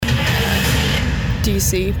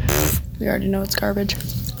DC. We already know it's garbage.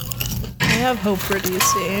 I have hope for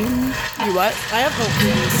DC. You what? I have hope for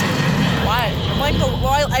DC.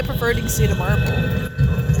 Why? I prefer DC to Marvel.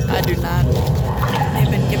 I do not. They've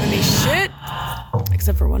been giving me shit.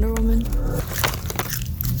 Except for Wonder Woman.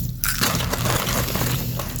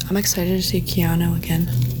 I'm excited to see Keanu again.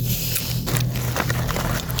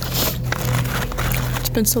 It's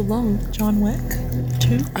been so long. John Wick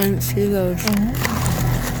 2? I didn't see those.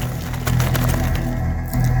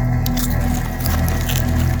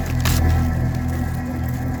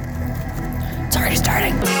 It's already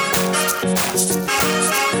starting.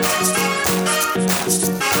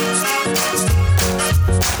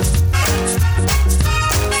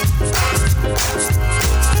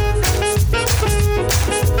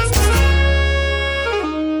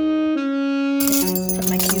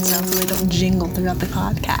 My keys sound so they don't jingle throughout the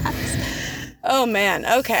podcast. Oh man,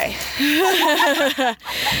 okay.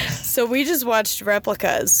 So we just watched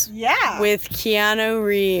Replicas. Yeah. With Keanu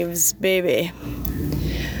Reeves, baby.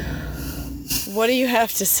 What do you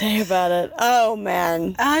have to say about it? Oh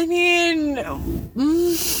man. I mean,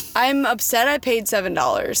 I'm upset I paid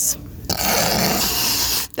 $7.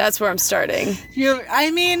 That's where I'm starting.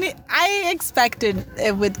 I expected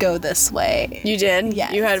it would go this way. You did?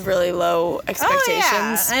 Yes. You had really low expectations? Oh,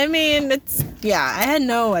 yeah. I mean, I had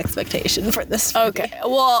no expectation for this movie. Okay.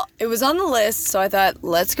 Well, it was on the list, so I thought,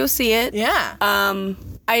 let's go see it. Yeah. I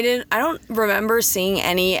don't remember seeing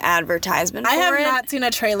any advertisement for it. I have not seen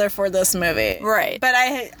a trailer for this movie. Right. But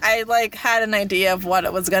I had an idea of what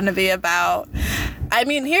it was going to be about. I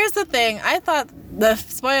mean, here's the thing. I thought, the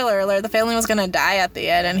spoiler alert, the family was going to die at the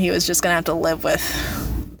end and he was just going to have to live with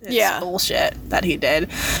his bullshit that he did.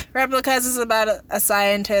 Replicas is about a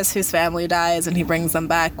scientist whose family dies and he brings them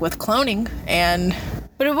back with cloning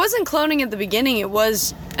But it wasn't cloning at the beginning. It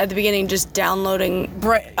was, at the beginning, just downloading,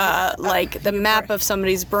 the map of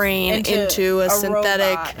somebody's brain into a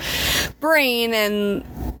synthetic robot. brain. And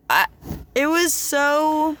it was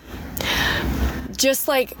so... Just,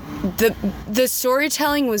 like, the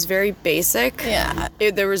storytelling was very basic. Yeah.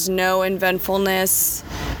 There was no inventfulness.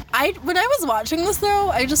 When I was watching this,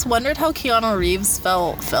 though, I just wondered how Keanu Reeves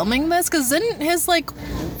felt filming this, because didn't his,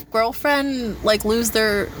 girlfriend,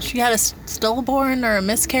 she had a stillborn or a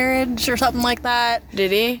miscarriage or something like that?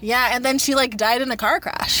 Did he? Yeah, and then she, died in a car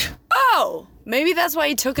crash. Oh! Maybe that's why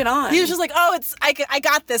he took it on. He was just like, I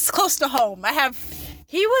got this close to home.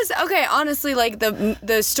 He was, okay, honestly, the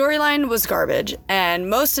storyline was garbage, and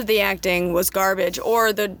most of the acting was garbage,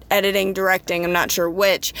 or the editing, directing, I'm not sure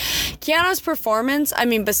which. Keanu's performance, I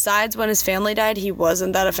mean, besides when his family died, he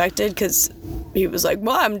wasn't that affected, because he was like,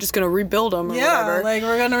 well, I'm just going to rebuild him, or whatever. Yeah,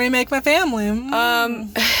 we're going to remake my family.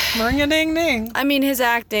 Ring-a-ding-ding. I mean, his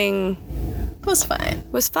acting... was fine.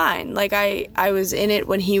 I was in it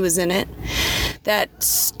when he was in it. That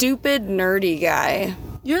stupid, nerdy guy...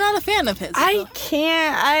 You're not a fan of his. I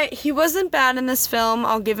can't. He wasn't bad in this film.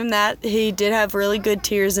 I'll give him that. He did have really good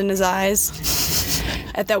tears in his eyes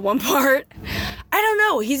at that one part. I don't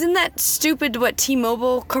know. He's in that stupid,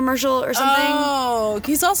 T-Mobile commercial or something? Oh,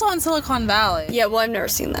 he's also on Silicon Valley. Yeah, well, I've never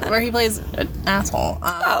seen that. Where he plays an asshole.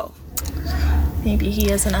 Maybe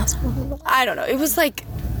he is an asshole. I don't know. It was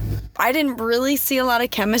I didn't really see a lot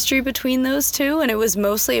of chemistry between those two, and it was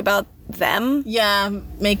mostly about them. Yeah,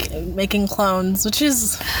 making clones, which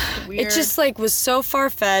is weird. It just was so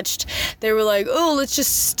far-fetched. They were like, oh, let's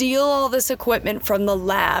just steal all this equipment from the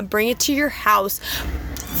lab, bring it to your house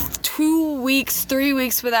 2 weeks, 3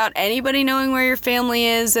 weeks without anybody knowing where your family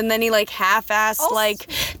is, and then he half-assed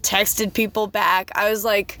texted people back. I was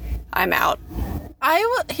like, I'm out.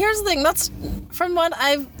 Here's the thing, that's from what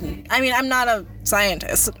I'm not a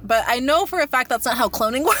scientist, but I know for a fact that's not how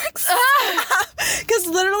cloning works. Because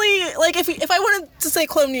literally, if I wanted to say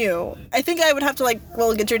clone you, I think I would have to,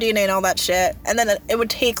 get your DNA and all that shit, and then it would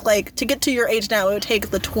take, to get to your age now, it would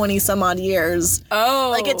take the 20-some-odd years.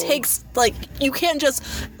 Oh. It takes, you can't just,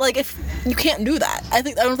 if you can't do that. I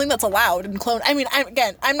don't think that's allowed in clone. I mean,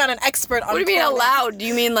 I'm not an expert on What do you mean cloning. allowed? Do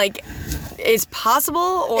you mean, it's possible,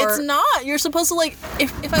 or... It's not. You're supposed to,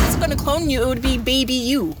 if I was going to clone you, it would be baby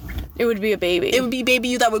you. It would be a baby. It would be baby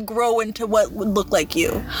you that would grow into what would look like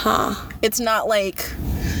you. Huh. It's not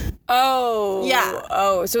Oh. Yeah.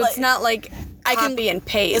 Oh, so it's not I can copy and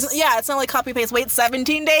paste. It's not copy paste. Wait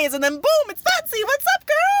 17 days and then boom, it's Betsy. What's up,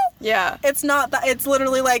 girl? Yeah. It's not that. It's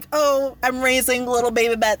literally I'm raising little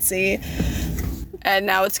baby Betsy. And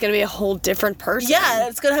now it's gonna be a whole different person. Yeah,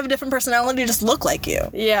 it's gonna have a different personality, just look like you.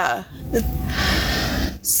 Yeah.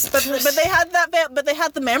 But they had that. But they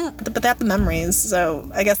had the memories. So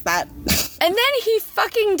I guess that And then he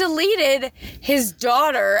fucking deleted his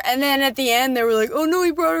daughter, and then at the end they were like, oh no,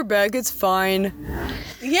 he brought her back, it's fine.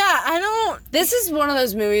 Yeah, I don't... This is one of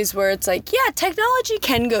those movies where it's like, yeah, technology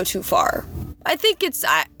can go too far. I think it's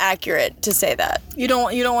accurate to say that. You don't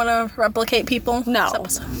want to replicate people? No.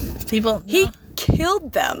 People? He No.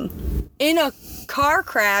 killed them in a car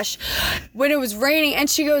crash when it was raining, and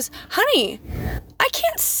she goes, honey, I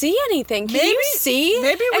can't see anything. Can you see?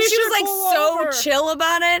 Maybe we and she should was like pull so over. chill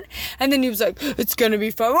about it. And then he was like, it's gonna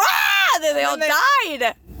be fun. Ah! Then they all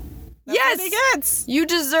died. Yes. what he gets. You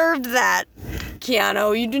deserved that,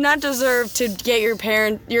 Keanu. You do not deserve to get your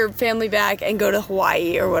family back and go to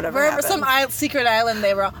Hawaii or whatever. Wherever happened. some secret island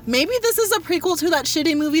they were on. Maybe this is a prequel to that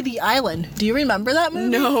shitty movie, The Island. Do you remember that movie?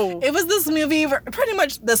 No. It was this movie, pretty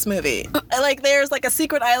much this movie. Like, there's like a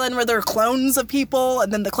secret island where there are clones of people,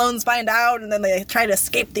 and then the clones find out, and then they try to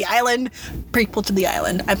escape the island. Prequel to The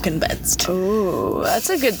Island. I'm convinced. Ooh, that's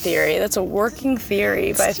a good theory. That's a working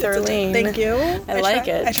theory by Thurleen. Thank you. I like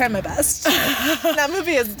it. I try my best. That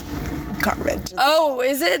movie is garbage. Oh,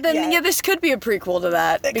 is it? Then Yeah. yeah, this could be a prequel to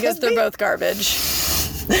that because could they're be. both garbage.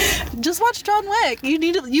 Just watch John Wick. You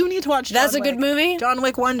need to watch John That's a Wick. good movie? John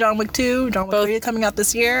Wick 1, John Wick 2, John Wick Both. 3 coming out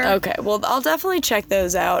this year. Okay, well, I'll definitely check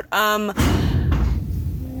those out.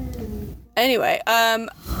 Anyway,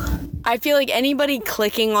 I feel like anybody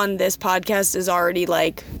clicking on this podcast is already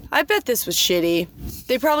like, I bet this was shitty.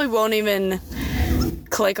 They probably won't even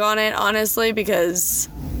click on it, honestly, because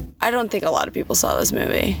I don't think a lot of people saw this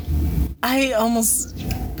movie.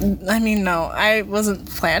 No, I wasn't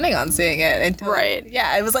planning on seeing it until, Right. Yeah,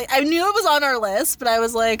 I was like, I knew it was on our list, but I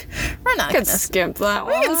was like, we're not I gonna could skip that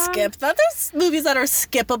one. we can skip that. There's movies that are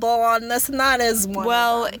skippable on this, and that is one.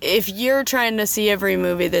 Well, if you're trying to see every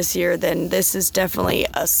movie this year, then this is definitely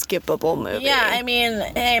a skippable movie. yeah, I mean,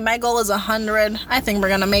 hey, my goal is 100. I think we're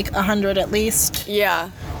gonna make 100 at least. Yeah.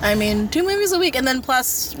 I mean, 2 movies a week, and then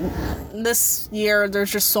plus this year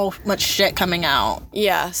there's just so much shit coming out.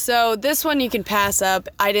 Yeah, so this one you can pass up.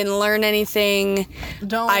 I didn't learn anything.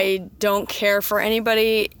 I don't care for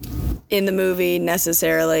anybody in the movie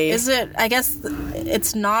necessarily. Is it? I guess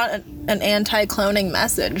it's not an anti-cloning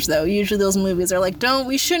message, though. Usually those movies are like,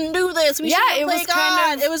 we shouldn't do this. We shouldn't it play was God.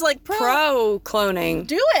 kind of It was like pro cloning.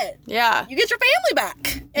 do it. Yeah. You get your family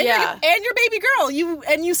back. And Yeah. your baby girl.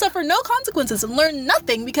 You suffer no consequences and learn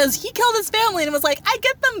nothing because he killed his family and was like, I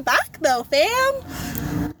get them back though,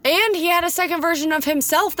 fam. And he had a second version of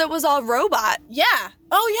himself that was all robot. Yeah.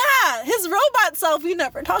 Oh yeah. His robot self we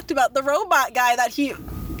never talked about. The robot guy that he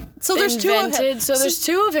So there's Invented. two of him. So there's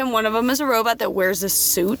two of him. One of them is a robot that wears a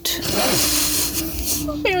suit.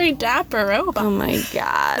 Very dapper robot. Oh my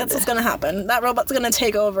god. That's what's gonna happen. That robot's gonna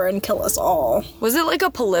take over and kill us all. Was it like a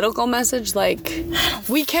political message? Like,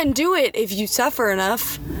 we can do it if you suffer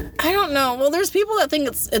enough. I don't know. Well, there's people that think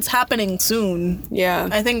it's happening soon. Yeah.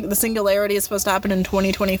 I think the singularity is supposed to happen in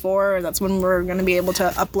 2024. That's when we're going to be able to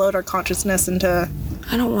upload our consciousness into...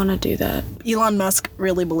 I don't want to do that. Elon Musk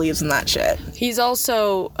really believes in that shit. He's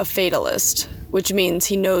also a fatalist, which means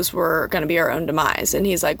he knows we're going to be our own demise. And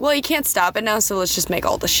he's like, well, you can't stop it now, so let's just make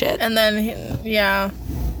all the shit. And then, yeah.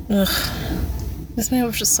 Ugh. This movie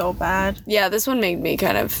was just so bad. Yeah, this one made me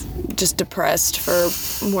kind of just depressed for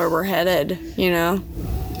where we're headed, you know?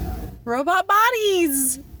 Robot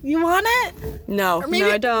bodies! You want it? No, Or maybe,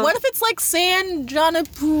 no, I don't. What if it's like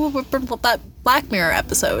that Black Mirror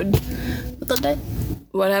episode?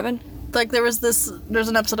 What happened? Like there's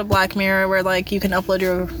an episode of Black Mirror where like you can upload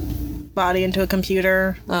your body into a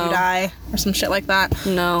computer when you die or some shit like that.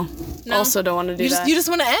 No. Also don't want to do that. You just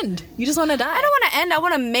want to end. You just want to die. I don't want to end. I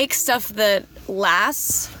want to make stuff that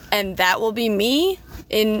lasts, and that will be me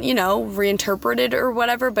in, reinterpreted or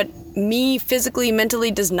whatever, but me physically,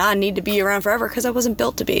 mentally does not need to be around forever because I wasn't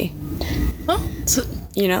built to be. Well, so,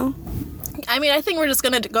 I mean, I think we're just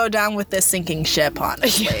going to go down with this sinking ship,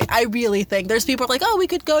 honestly. I really think. There's people like, we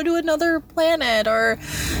could go to another planet or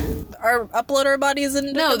upload our bodies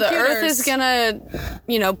into No, the computers. Earth is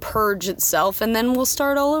gonna, purge itself, and then we'll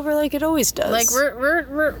start all over like it always does. Like,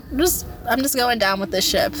 I'm just going down with this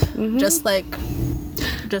ship. Just like...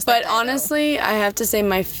 But honestly, I have to say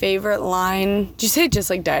my favorite line... Did you say just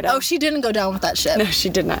like Dido? Oh, she didn't go down with that ship. No, she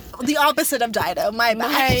did not. The opposite of Dido. My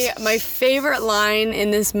bad. My favorite line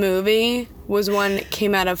in this movie was one that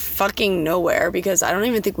came out of fucking nowhere because I don't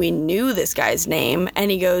even think we knew this guy's name. And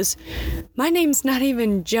he goes, my name's not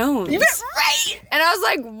even Jones. Right! And I was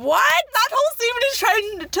like, what? That whole scene is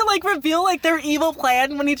trying to like reveal like their evil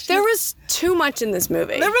plan when There was too much in this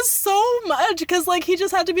movie. There was so much because like he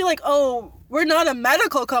just had to be like, we're not a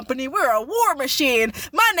medical company, we're a war machine.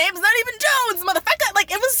 My name's not even Jones, motherfucker.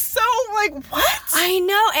 Like, it was so, like, what? I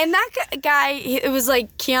know, and that guy, it was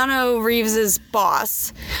like Keanu Reeves's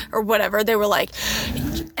boss, or whatever. They were like,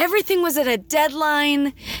 everything was at a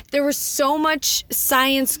deadline. There was so much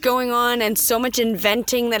science going on and so much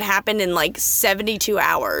inventing that happened in like 72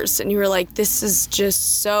 hours. And you were like, this is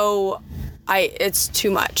just so, it's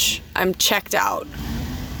too much. I'm checked out.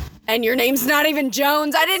 And your name's not even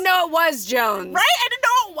Jones. I didn't know it was Jones. Right? I didn't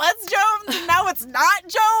know it was Jones, and now it's not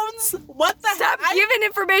Jones. What the Stop giving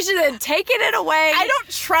information and taking it away. I don't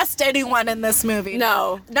trust anyone in this movie.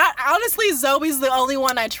 No. Not honestly, Zoe's the only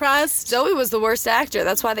one I trust. Zoe was the worst actor.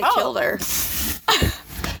 That's why they killed her.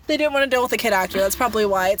 They didn't want to deal with a kid actor. That's probably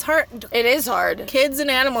why. It's hard. It is hard. Kids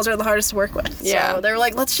and animals are the hardest to work with. Yeah. So they were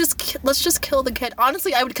like, let's just kill the kid.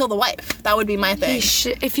 Honestly, I would kill the wife. That would be my thing.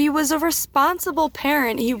 If he was a responsible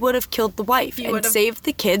parent, he would have killed the wife and saved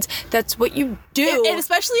the kids. That's what you do. And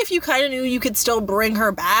especially if you kind of knew you could still bring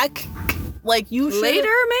her back. Like, you should. Later,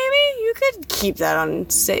 maybe? You could keep that on,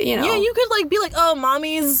 you know. Yeah, you could, like, be like, oh,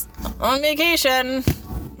 mommy's on vacation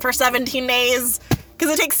for 17 days.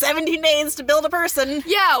 Because it takes 17 days to build a person.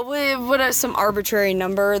 Yeah, what some arbitrary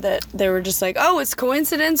number that they were just like, oh, it's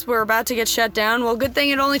coincidence, we're about to get shut down. Well, good thing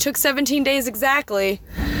it only took 17 days exactly.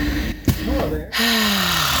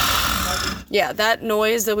 Yeah, that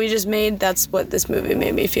noise that we just made, that's what this movie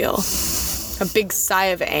made me feel. A big sigh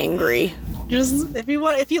of angry. Just, if you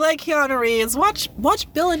like Keanu Reeves, watch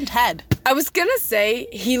Bill and Ted. I was gonna say,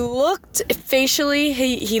 he looked, facially,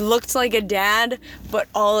 he looked like a dad, but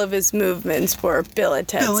all of his movements were Bill and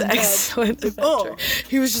Ted's Excellent Adventure. Oh.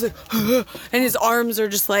 He was just like, and his arms are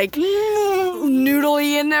just like,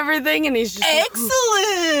 noodly and everything, and he's just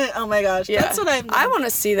Excellent! Oh my gosh, yeah. That's what I want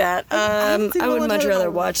to see that. I would much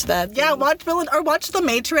rather watch that. Yeah, watch The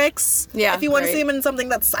Matrix. Yeah, if you want to see him in something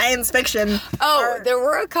that's science fiction. Oh, there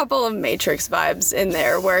were a couple of Matrix vibes in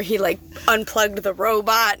there where he like unplugged the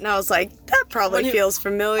robot, and I was like, that probably feels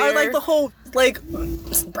familiar. Or like the whole like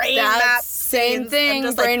brain maps. Same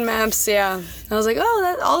thing, brain maps, yeah. I was like, oh,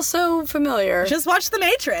 that's also familiar. Just watch The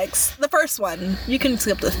Matrix, the first one. You can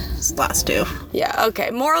skip the last two. Yeah, okay.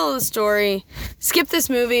 Moral of the story, skip this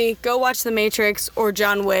movie, go watch The Matrix or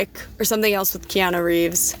John Wick or something else with Keanu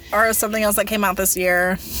Reeves. Or something else that came out this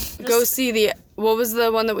year. Go see what was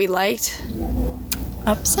the one that we liked?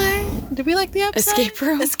 Upside? Did we like the Upside? Escape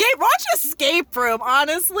Room? Watch Escape Room,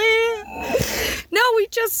 honestly. No,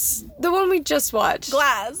 the one we just watched.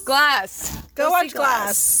 Glass. Go watch see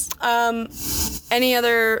Glass. Any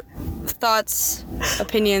other thoughts,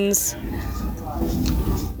 opinions?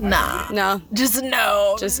 Nah. No. Just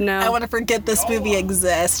no. I want to forget this movie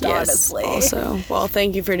exists, honestly. Also. Well,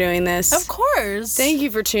 thank you for doing this. Of course. Thank you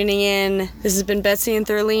for tuning in. This has been Betsy and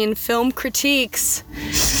Thurleen Film Critiques.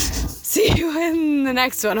 See you in the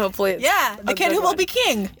next one, hopefully. The Kid Who Will Be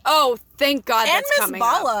King. Oh, thank God and that's coming up.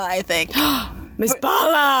 And Miss Bala, I think. Miss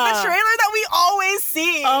Bala! The trailer that we always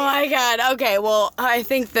see. Oh my God. Okay, well, I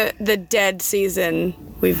think the Dead season,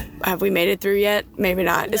 have we made it through yet? Maybe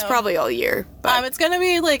not. No. It's probably all year. But. It's gonna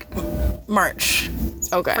be like March.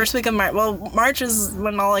 Okay. First week of March. Well, March is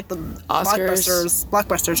when all like the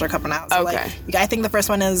blockbusters are coming out. So, okay. I think the first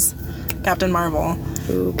one is Captain Marvel.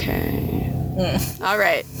 Okay. All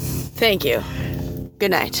right. Thank you. Good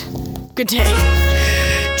night. Good day.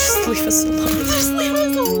 Just leave us alone. Just leave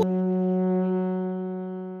us alone.